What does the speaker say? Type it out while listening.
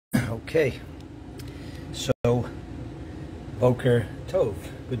Okay, so Boker Tov,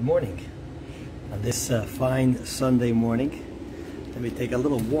 good morning. On this fine Sunday morning, let me take a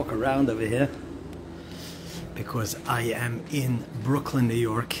little walk around over here because I am in Brooklyn, New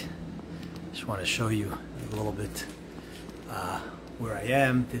York. Just want to show you a little bit where I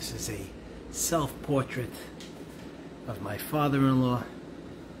am. This is a self-portrait of my father-in-law,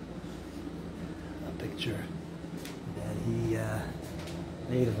 a picture that he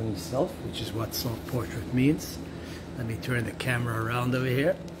made of himself, which is what self-portrait means. Let me turn the camera around over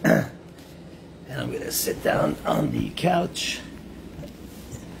here and I'm going to sit down on the couch.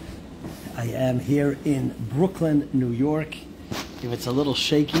 I am here in Brooklyn, New York. If it's a little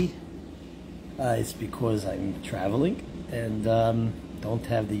shaky, it's because I'm traveling and don't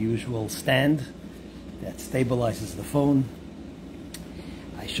have the usual stand that stabilizes the phone.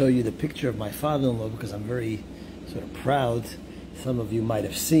 I show you the picture of my father-in-law because I'm very sort of proud. Some of you might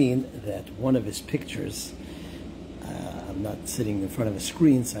have seen that one of his pictures, I'm not sitting in front of a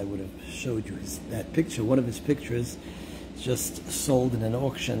screen, so I would have showed you that picture. One of his pictures just sold in an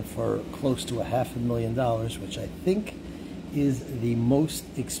auction for close to $500,000, which I think is the most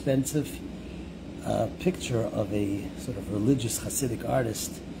expensive picture of a sort of religious Hasidic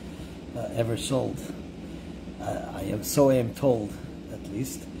artist ever sold. I am told, at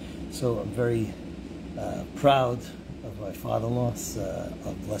least. So I'm very proud of my father-in-law's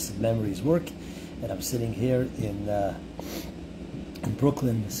of blessed memory's work, and I'm sitting here in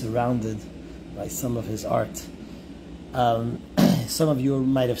Brooklyn, surrounded by some of his art. Some of you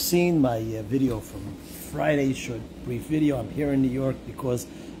might have seen my video from Friday, short brief video. I'm here in New York because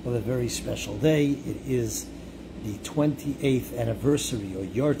of a very special day. It is the 28th anniversary or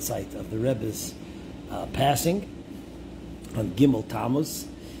yahrzeit of the Rebbe's passing on Gimel Tammuz.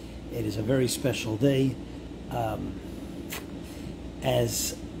 It is a very special day.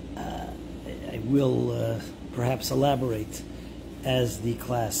 As I will perhaps elaborate as the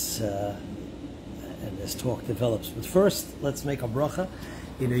class and this talk develops. But first, let's make a bracha.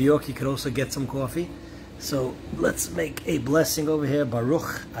 In New York, you could also get some coffee. So let's make a blessing over here.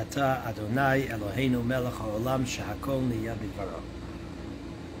 Baruch Ata Adonai Eloheinu Melech HaOlam Shehakol Niyeh B'Dvaro.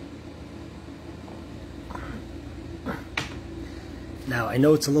 Now, I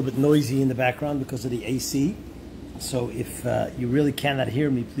know it's a little bit noisy in the background because of the AC. So if you really cannot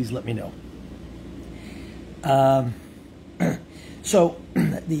hear me, please let me know. So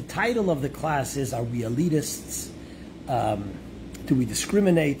the title of the class is, are we elitists? Do we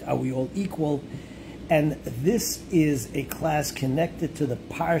discriminate? Are we all equal? And this is a class connected to the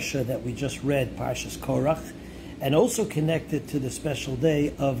Parsha that we just read, Parshas Korach, and also connected to the special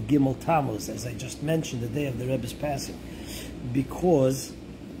day of Gimel Tammuz, as I just mentioned, the day of the Rebbe's passing. Because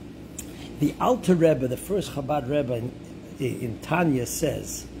the Alter Rebbe, the first Chabad Rebbe in Tanya,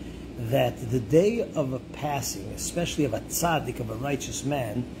 says that the day of a passing, especially of a tzaddik, of a righteous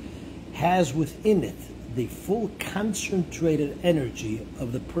man, has within it the full concentrated energy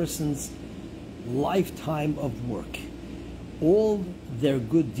of the person's lifetime of work. All their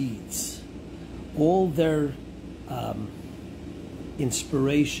good deeds, all their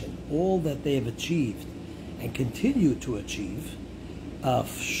inspiration, all that they have achieved and continue to achieve,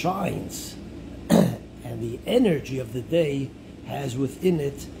 shines, and the energy of the day has within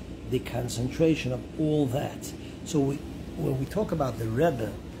it the concentration of all that. So when we talk about the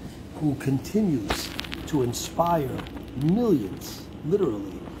Rebbe, who continues to inspire millions,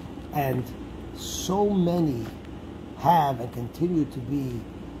 literally, and so many have and continue to be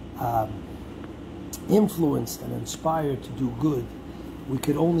influenced and inspired to do good, we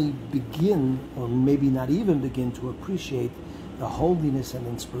could only begin, or maybe not even begin, to appreciate the holiness and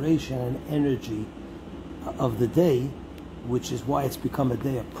inspiration and energy of the day, which is why it's become a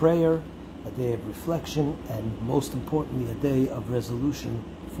day of prayer, a day of reflection, and most importantly, a day of resolution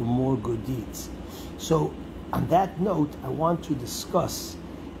for more good deeds. So on that note, I want to discuss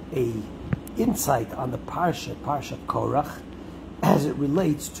a insight on the Parsha Korach, as it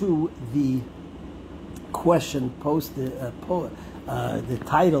relates to the question posted, the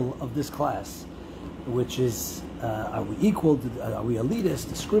title of this class, which is, are we equal, are we elitist,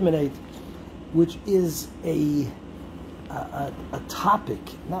 discriminate, which is a topic.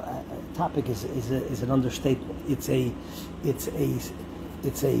 Not a topic is an understatement. It's a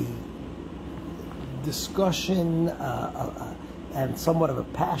discussion and somewhat of a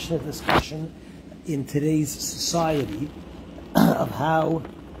passionate discussion in today's society of how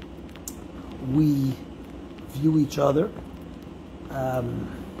we view each other.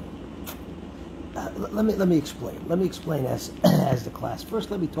 Let me explain. Let me explain as the class.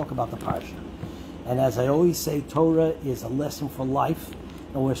 First, let me talk about the Parsha. And as I always say, Torah is a lesson for life.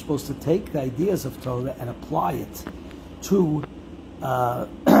 and we're supposed to take the ideas of Torah and apply it to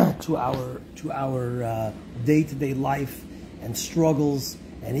to our day-to-day life and struggles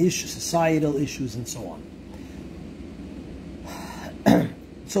and issues, societal issues, and so on.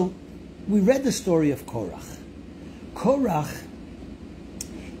 So we read the story of Korach. Korach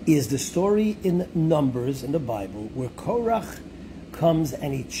is the story in Numbers in the Bible where Korach comes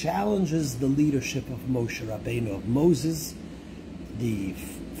and he challenges the leadership of Moshe Rabbeinu, of Moses, the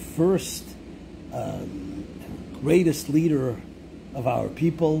first greatest leader of our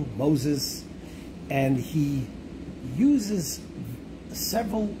people, Moses, and he uses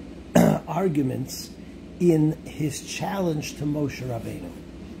several arguments in his challenge to Moshe Rabbeinu.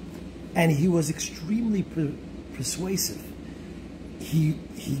 And he was extremely persuasive. He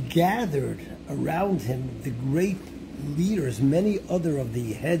gathered around him the great leaders, many other of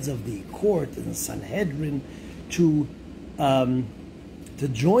the heads of the court and the Sanhedrin, to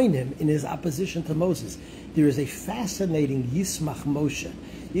join him in his opposition to Moses. There is a fascinating Yismach Moshe.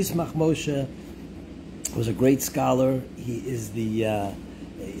 Yismach Moshe was a great scholar. He is the,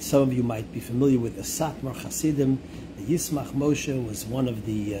 some of you might be familiar with the Satmar Hasidim. Yismach Moshe was one of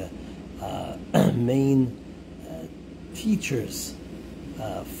the main teachers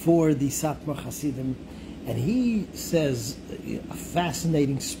for the Satmar Hasidim. And he says a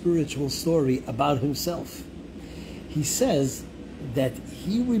fascinating spiritual story about himself. He says that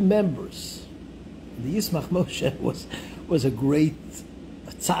he remembers, the Yismach Moshe was a great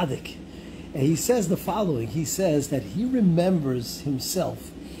tzaddik, and he says the following. He says that he remembers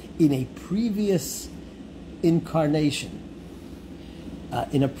himself in a previous incarnation,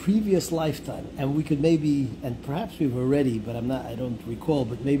 in a previous lifetime, and we could maybe, and perhaps we've already, but I don't recall,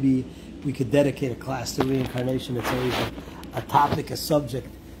 but maybe we could dedicate a class to reincarnation. It's always a topic, a subject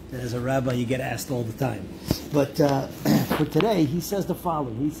that as a rabbi you get asked all the time. But for today, he says the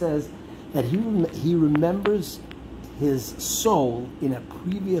following. He says that he remembers his soul in a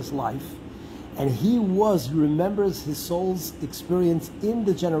previous life, and he remembers his soul's experience in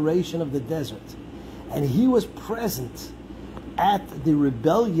the generation of the desert. And he was present at the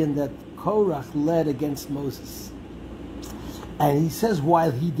rebellion that Korach led against Moses. And he says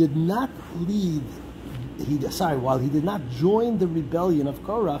while he did not join the rebellion of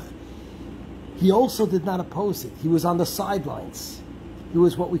Korach, he also did not oppose it. He was on the sidelines. He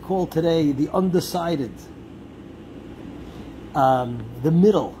was what we call today the undecided, the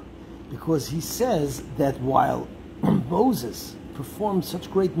middle, because he says that while Moses performed such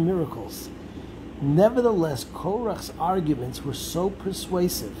great miracles, nevertheless Korach's arguments were so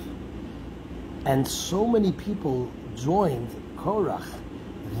persuasive and so many people joined Korach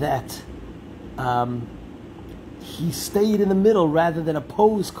that he stayed in the middle rather than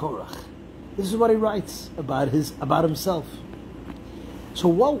oppose Korach. This is what he writes about himself. So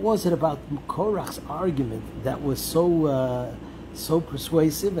what was it about Korach's argument that was so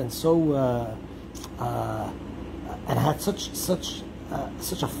persuasive and so and had such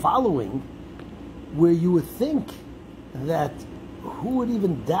a following, where you would think that who would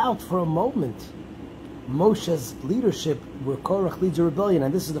even doubt for a moment Moshe's leadership where Korach leads a rebellion?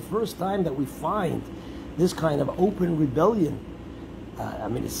 And this is the first time that we find this kind of open rebellion. I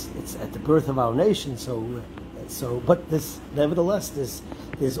mean, it's at the birth of our nation. But nevertheless,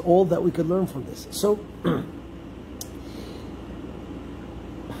 there's all that we could learn from this. So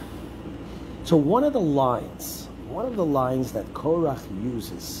one of the lines that Korach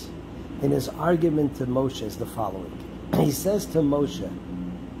uses in his argument to Moshe is the following. He says to Moshe,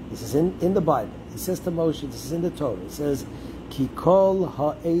 this is in the Bible, he says to Moshe, this is in the Torah, he says, Ki kol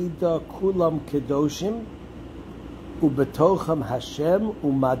ha'eda kulam kedoshim ubetocham Hashem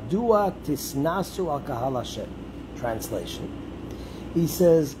umadua tisnasu al kahal Hashem. Translation. He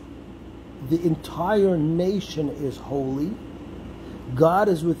says, the entire nation is holy. God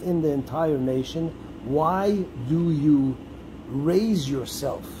is within the entire nation. Why do you raise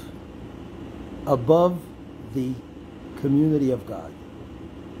yourself above the community of God,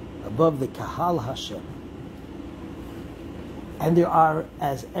 above the Kahal Hashem? And there are,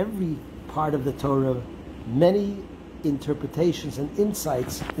 as every part of the Torah, many interpretations and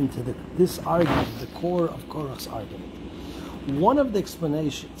insights into this argument, the core of Korach's argument. One of the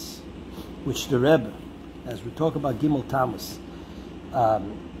explanations, which the Rebbe, as we talk about Gimel Tammuz,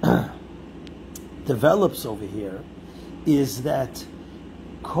 develops over here, is that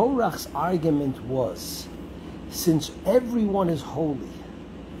Korach's argument was, since everyone is holy,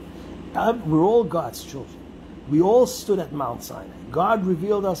 we're all God's children, we all stood at Mount Sinai, God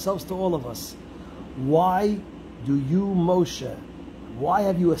revealed ourselves to all of us, why do you, Moshe, why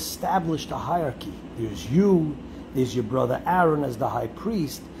have you established a hierarchy? There's you, There's your brother Aaron as the high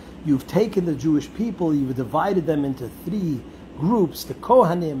priest. You've taken the Jewish people, you've divided them into three groups, the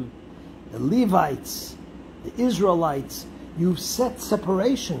Kohanim, the Levites, the Israelites. You've set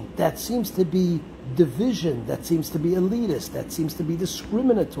separation. That seems to be division, that seems to be elitist, that seems to be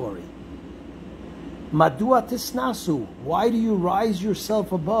discriminatory. Madua tisnasu, why do you rise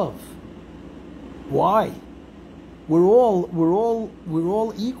yourself above? Why? We're all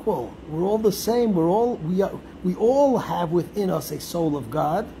equal. We're all the same. We all have within us a soul of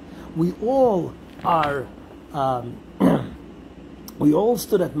God. We all are. We all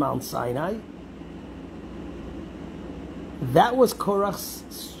stood at Mount Sinai. That was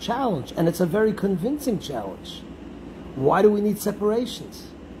Korach's challenge, and it's a very convincing challenge. Why do we need separations?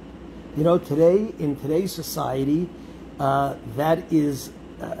 You know, today, in today's society, that is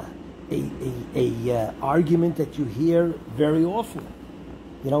a argument that you hear very often.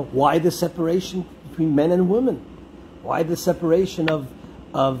 You know, why the separation between men and women? Why the separation of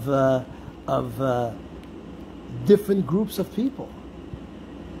different groups of people?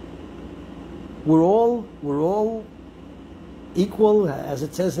 We're all equal, as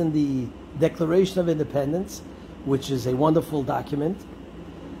it says in the Declaration of Independence, which is a wonderful document.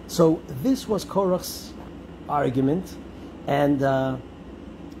 So this was Korach's argument, and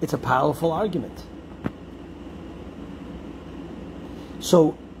it's a powerful argument.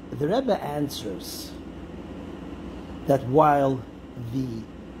 So the Rebbe answers that while the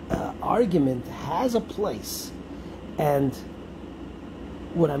argument has a place, and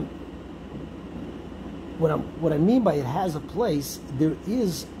what I mean by it has a place, there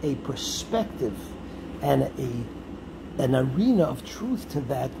is a perspective and an arena of truth to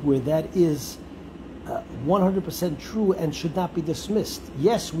that, where that is 100% true and should not be dismissed.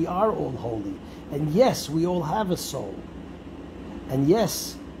 Yes, we are all holy, and yes, we all have a soul, and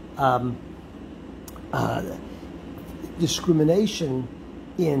yes, discrimination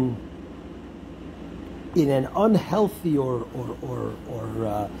in an unhealthy or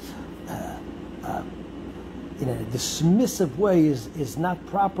in a dismissive way is not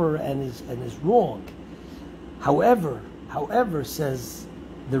proper and is wrong. However, says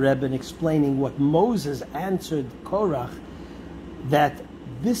the Rebbe in explaining what Moses answered Korach, that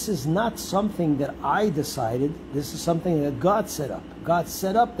this is not something that I decided. This is something that God set up. God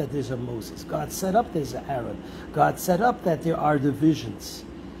set up that there's a Moses. God set up there's an Aaron. God set up that there are divisions.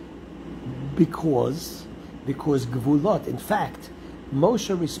 Because Gvulot. In fact,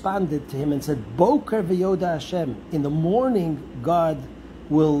 Moshe responded to him and said, Boker v'yoda Hashem. In the morning, God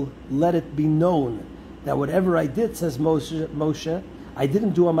will let it be known that whatever I did, says Moshe, I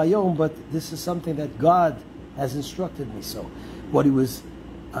didn't do on my own, but this is something that God has instructed me. So what he was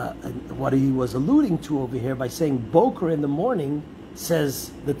alluding to over here by saying Boker in the morning,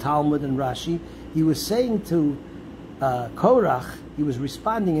 says the Talmud and Rashi, he was saying to Korach, he was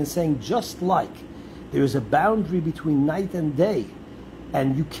responding and saying, just like there is a boundary between night and day,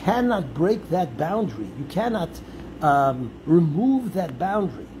 and you cannot break that boundary, you cannot remove that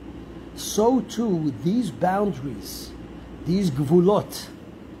boundary, so too these boundaries, these gvulot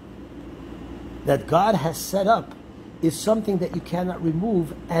that God has set up, is something that you cannot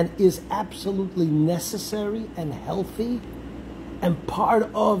remove and is absolutely necessary and healthy and part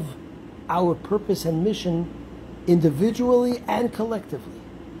of our purpose and mission individually and collectively.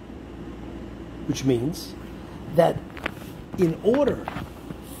 Which means that in order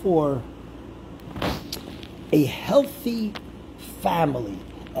for a healthy family,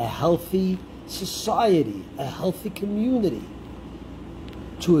 a healthy society, a healthy community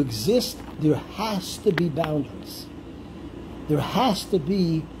to exist, there has to be boundaries. There has to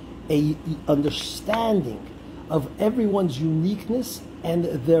be a understanding of everyone's uniqueness and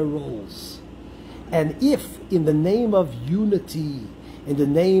their roles. And if in the name of unity, in the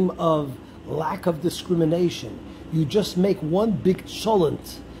name of lack of discrimination, you just make one big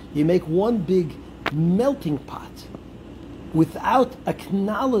cholent, you make one big melting pot without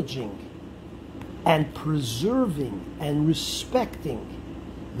acknowledging and preserving and respecting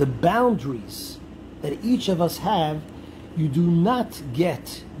the boundaries that each of us have, you do not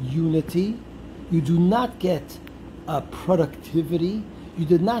get unity, you do not get productivity, you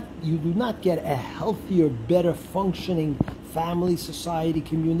do not get a healthier, better functioning family, society,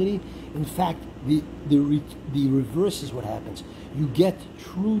 community. In fact, the reverse is what happens. You get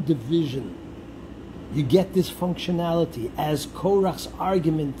true division. You get dysfunctionality, as Korach's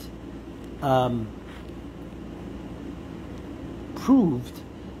argument proved,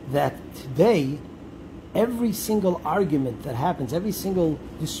 that today every single argument that happens, every single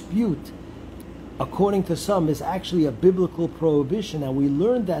dispute according to some, is actually a biblical prohibition, and we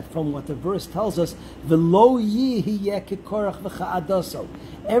learned that from what the verse tells us, V'lo yihiyeh kekorach v'cha'adaso.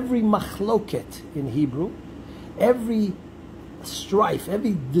 Every machloket in Hebrew, every strife,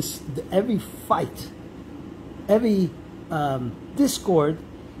 every fight, every discord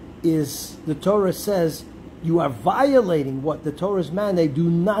is, the Torah says, you are violating what the Torah's mandate, do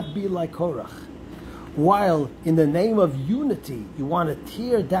not be like Korach. While in the name of unity, you want to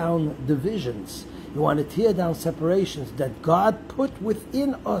tear down divisions, you want to tear down separations that God put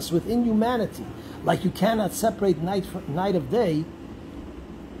within us, within humanity. Like you cannot separate night of day,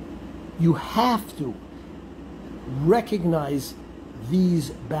 you have to recognize these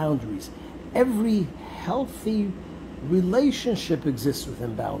boundaries. Every healthy relationship exists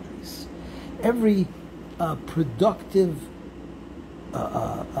within boundaries. Every productive,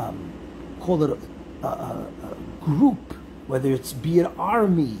 call it a group, whether it's be it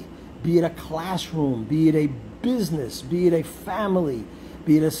army, be it a classroom, be it a business, be it a family,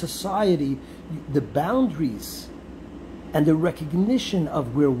 be it a society, the boundaries and the recognition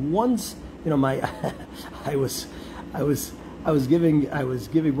of where once, I was giving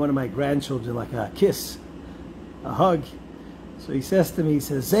one of my grandchildren like a kiss, a hug. So he says to me, he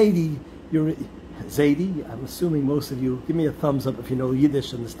says, Zaidi, Zaidi, I'm assuming most of you, give me a thumbs up if you know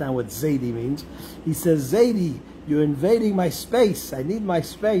Yiddish, understand what Zaidi means. He says, Zaidi, you're invading my space. I need my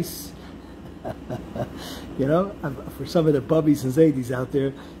space. For some of the bubbies and Zaidis out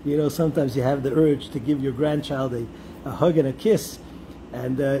there, sometimes you have the urge to give your grandchild a hug and a kiss.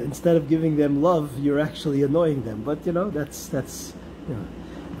 And instead of giving them love, you're actually annoying them. But, that's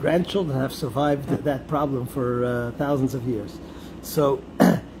grandchildren have survived that problem for thousands of years. So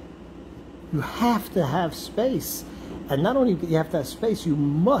you have to have space. And not only do you have to have space, you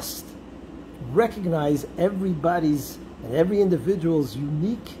must recognize everybody's and every individual's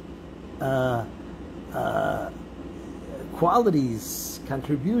unique qualities,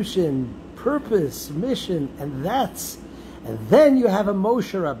 contribution, purpose, mission, and then you have a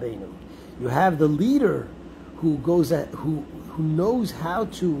Moshe Rabbeinu. You have the leader who knows how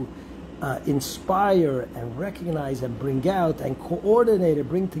to inspire and recognize and bring out and coordinate and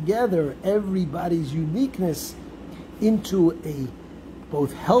bring together everybody's uniqueness into a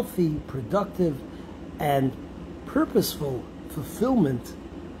both healthy, productive, and purposeful fulfillment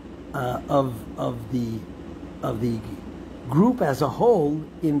of the group as a whole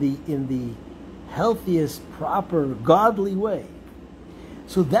in the healthiest, proper, godly way.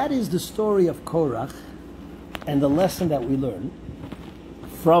 So that is the story of Korach and the lesson that we learn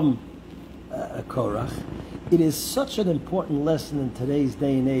from Korach. It is such an important lesson in today's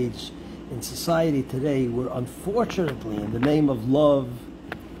day and age, in society today, where unfortunately, in the name of love,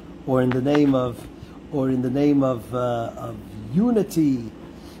 or in the name of unity,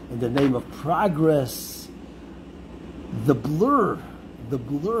 in the name of progress, the blur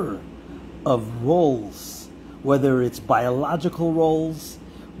of roles, whether it's biological roles,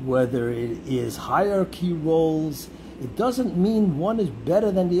 whether it is hierarchy roles, it doesn't mean one is better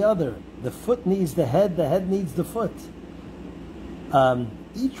than the other. The foot needs the head needs the foot.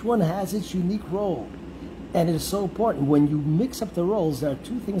 Each one has its unique role. And it is so important. When you mix up the roles, there are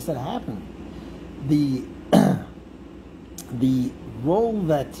two things that happen. The role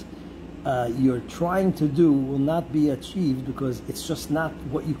that you're trying to do will not be achieved because it's just not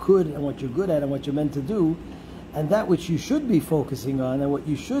what you could and what you're good at and what you're meant to do. And that which you should be focusing on and what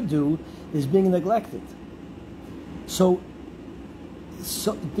you should do is being neglected. So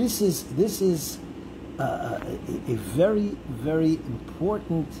this is a very, very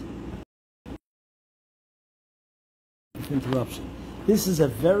important interruption. This is a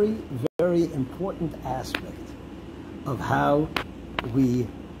very, very important aspect of how we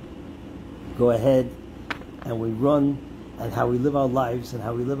go ahead and we run and how we live our lives and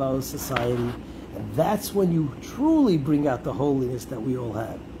how we live our society. And that's when you truly bring out the holiness that we all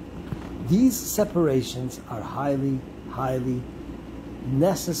have. These separations are highly, highly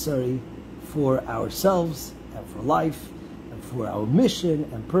necessary for ourselves and for life and for our mission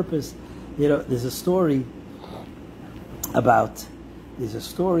and purpose. There's a story about I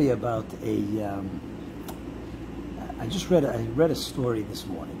read a story this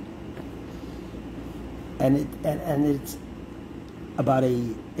morning, and it's about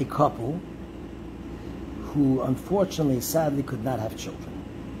a couple who unfortunately, sadly, could not have children.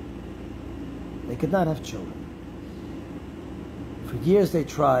 They could not have children. For years they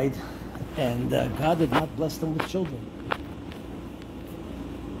tried, and God did not bless them with children.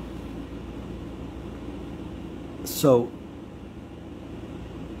 So,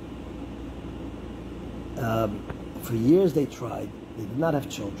 for years they tried. They did not have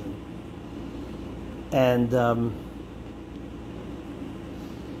children. And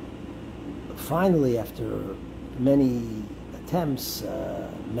finally, after many attempts,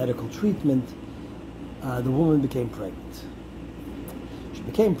 medical treatment, the woman became pregnant. She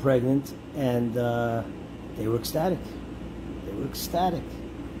became pregnant, and they were ecstatic. They were ecstatic.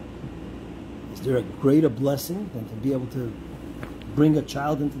 Is there a greater blessing than to be able to bring a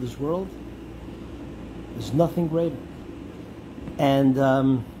child into this world? There's nothing greater. And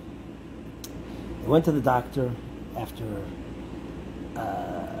they went to the doctor after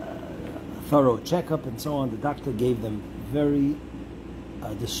a thorough checkup and so on. The doctor gave them very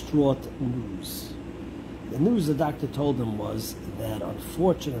distraught news. The news the doctor told them was that,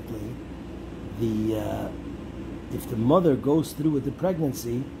 unfortunately, if the mother goes through with the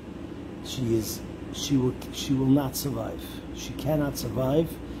pregnancy, she will not survive. She cannot survive.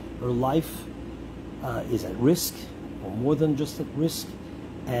 Her life is at risk, or more than just at risk,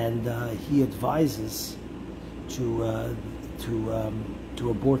 and he advises to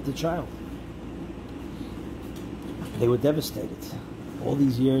abort the child. They were devastated. All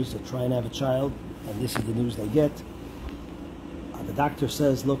these years they try and have a child, and this is the news they get. The doctor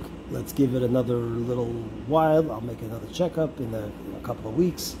says, look, let's give it another little while. I'll make another checkup in a couple of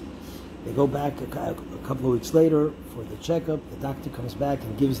weeks. They go back a couple of weeks later for the checkup. The doctor comes back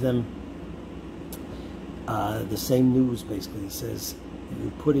and gives them the same news, basically. He says,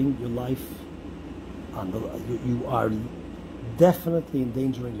 you're putting your life on you are definitely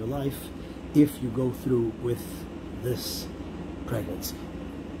endangering your life if you go through with this pregnancy.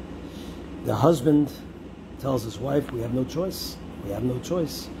 The husband tells his wife, we have no choice. We have no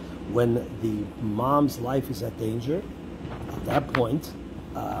choice. When the mom's life is at danger, at that point,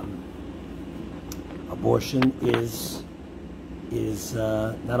 abortion is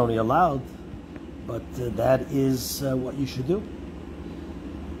not only allowed, but that is what you should do.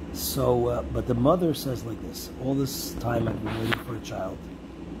 So, but the mother says like this: all this time I've been waiting for a child.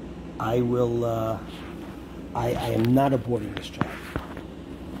 I am not aborting this child.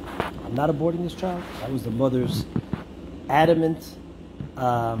 I'm not aborting this child. That was the mother's adamant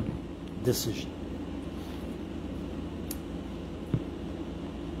decision.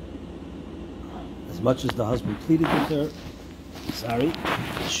 As much as the husband pleaded with her,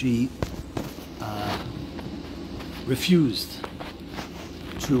 she refused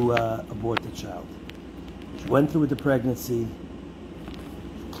to abort the child. She went through with the pregnancy.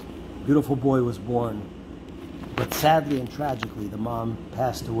 A beautiful boy was born, but sadly and tragically, the mom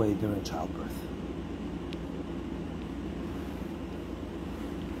passed away during childbirth.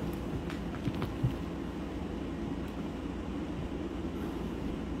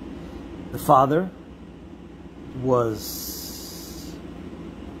 The father was,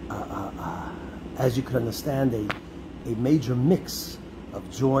 as you could understand, a major mix of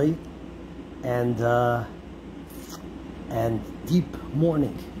joy and deep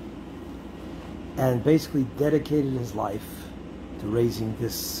mourning, and basically dedicated his life to raising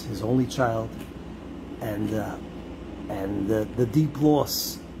his only child, and the deep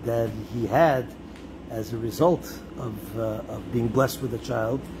loss that he had as a result of being blessed with a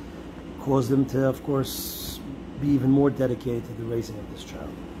child caused him to, of course, be even more dedicated to the raising of this child.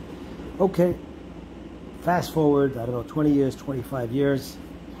 Okay, fast forward, 20 years, 25 years,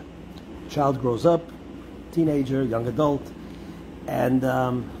 child grows up, teenager, young adult, and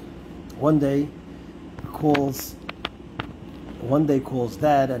one day calls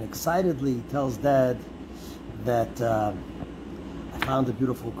dad and excitedly tells dad that I found a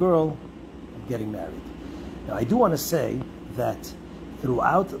beautiful girl, I'm getting married. Now, I do want to say that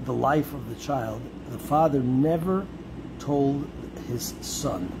throughout the life of the child, the father never told his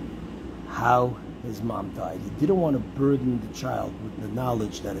son how his mom died. He didn't want to burden the child with the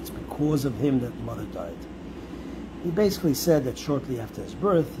knowledge that it's because of him that the mother died. He basically said that shortly after his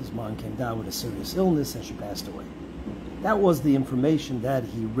birth, his mom came down with a serious illness and she passed away. That was the information that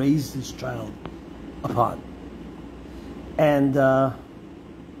he raised his child upon. And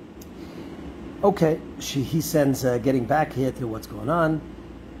okay, he sends, getting back here to what's going on,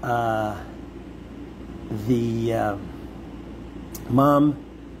 the mom,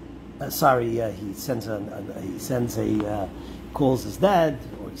 calls his dad,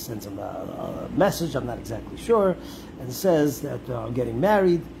 or he sends him a message, I'm not exactly sure, and says that I'm getting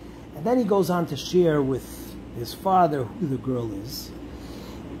married. And then he goes on to share with his father who the girl is.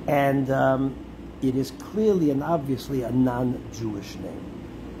 And it is clearly and obviously a non-Jewish name.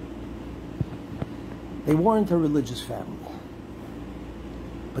 They weren't a religious family.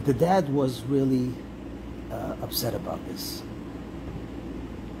 But the dad was really upset about this.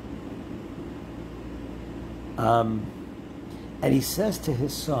 And he says to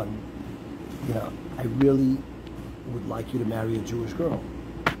his son, I really would like you to marry a Jewish girl.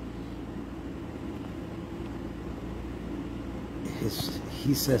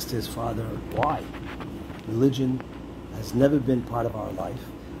 He says to his father, why? Religion has never been part of our life.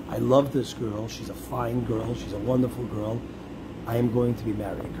 I love this girl. She's a fine girl. She's a wonderful girl. I am going to be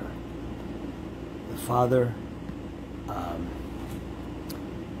marrying her. The father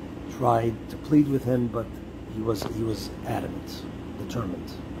tried to plead with him, but he was adamant,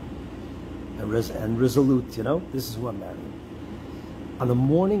 determined, and resolute. You know, this is who I'm marrying. On the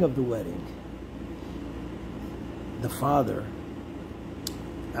morning of the wedding, the father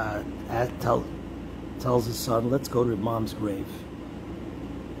tells his son, let's go to your mom's grave.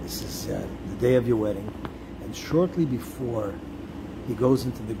 This is the day of your wedding. And shortly before he goes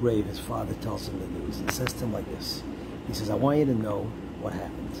into the grave, his father tells him the news. He says to him like this. He says, I want you to know what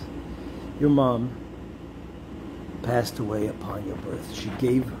happened. Your mom passed away upon your birth. She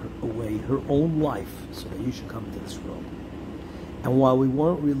gave away her own life so that you should come into this world. And while we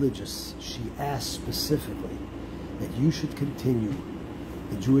weren't religious, she asked specifically that you should continue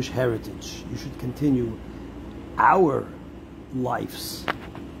the Jewish heritage. You should continue our life's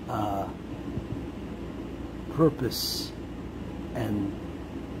purpose and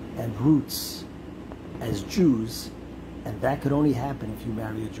roots as Jews, and that could only happen if you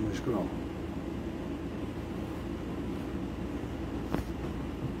marry a Jewish girl.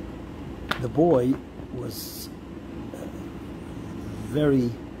 The boy was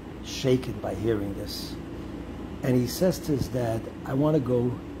very shaken by hearing this. And he says to his dad, I want to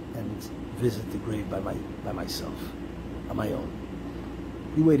go and visit the grave by myself, on my own.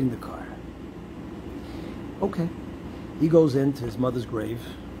 You wait in the car. Okay. He goes into his mother's grave.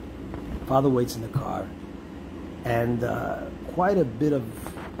 Father waits in the car. And quite a bit of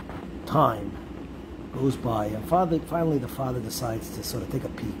time goes by. And finally the father decides to sort of take a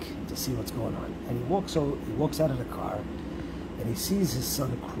peek to see what's going on. And he walks out of the car and he sees his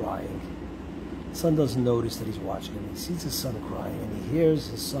son crying. The son doesn't notice that he's watching him. He sees his son crying, and he hears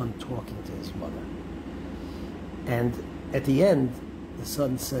his son talking to his mother. And at the end, the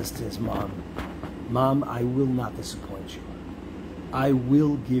son says to his mom, Mom, I will not disappoint you. I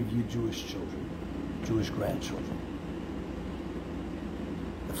will give you Jewish children, Jewish grandchildren.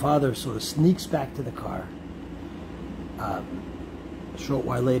 The father sort of sneaks back to the car. A short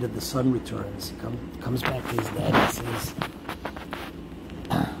while later, the son returns. He comes back to his dad and says,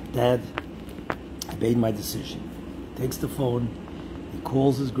 Dad, I made my decision. Takes the phone, he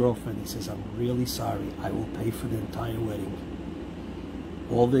calls his girlfriend, he says, I'm really sorry, I will pay for the entire wedding,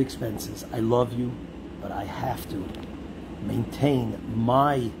 all the expenses. I love you, but I have to maintain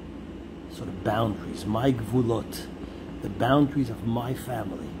my sort of boundaries, my gvulot, the boundaries of my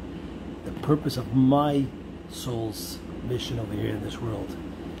family, the purpose of my soul's mission over here in this world.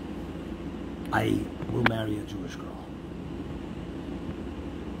 I will marry a Jewish girl.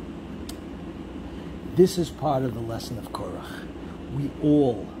 This is part of the lesson of Korach. We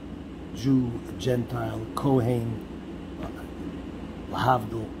all, Jew, Gentile, Kohen,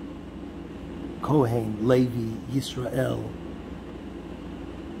 Lahavdil, Kohen, Levi, Yisrael,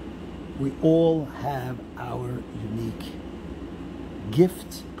 we all have our unique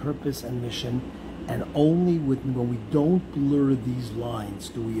gift, purpose, and mission, and only when we don't blur these lines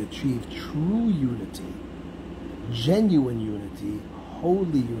do we achieve true unity, genuine unity,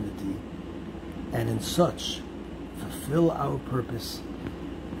 holy unity, and in such fulfill our purpose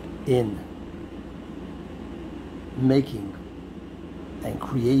in making and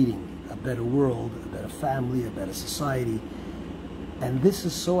creating a better world, a better family, a better society. And this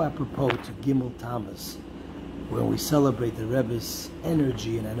is so apropos to Gimel Tammuz, when we celebrate the Rebbe's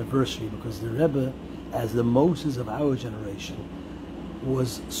energy and anniversary, because the Rebbe, as the Moses of our generation,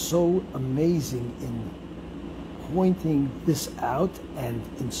 was so amazing in pointing this out and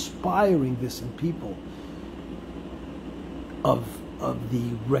inspiring this in people of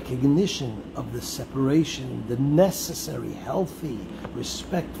the recognition of the separation, the necessary, healthy,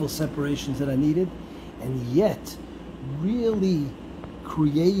 respectful separations that are needed, and yet really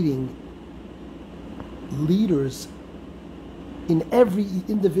creating leaders in every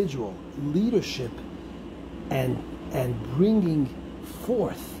individual, leadership, and bringing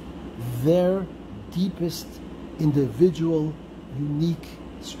forth their deepest individual, unique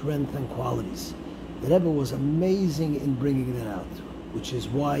strength and qualities. The Rebbe was amazing in bringing that out, which is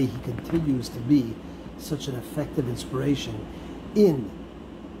why he continues to be such an effective inspiration in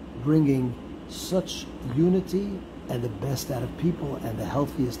bringing such unity and the best out of people and the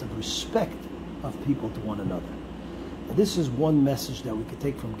healthiest of respect of people to one another. And this is one message that we could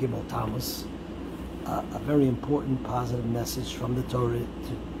take from Gimel Tammuz, a very important positive message from the Torah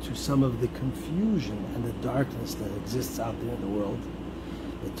to some of the confusion and the darkness that exists out there in the world.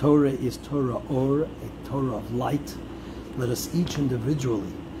 The Torah is Torah Or, a Torah of light. Let us each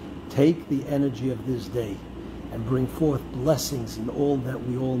individually take the energy of this day and bring forth blessings in all that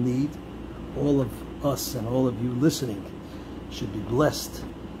we all need. All of us and all of you listening should be blessed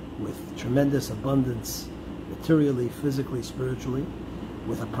with tremendous abundance, materially, physically, spiritually,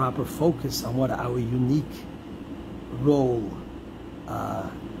 with a proper focus on what our unique role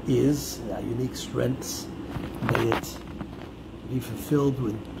is, our unique strengths. May it be fulfilled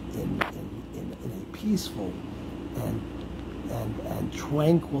in a peaceful and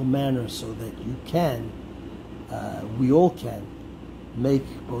tranquil manner, so that you can, we all can, make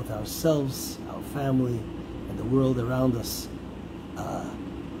both ourselves, our family, and the world around us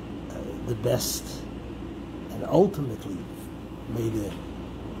the best, and ultimately may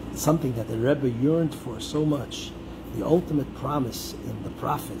something that the Rebbe yearned for so much, the ultimate promise in the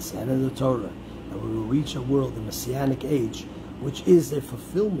prophets and in the Torah, that we will reach a world, the Messianic age, which is a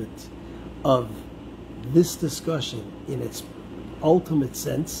fulfillment of this discussion in its ultimate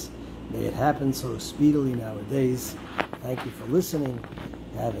sense. May it happen so speedily nowadays. Thank you for listening.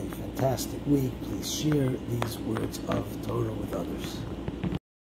 Have a fantastic week. Please share these words of Torah with others.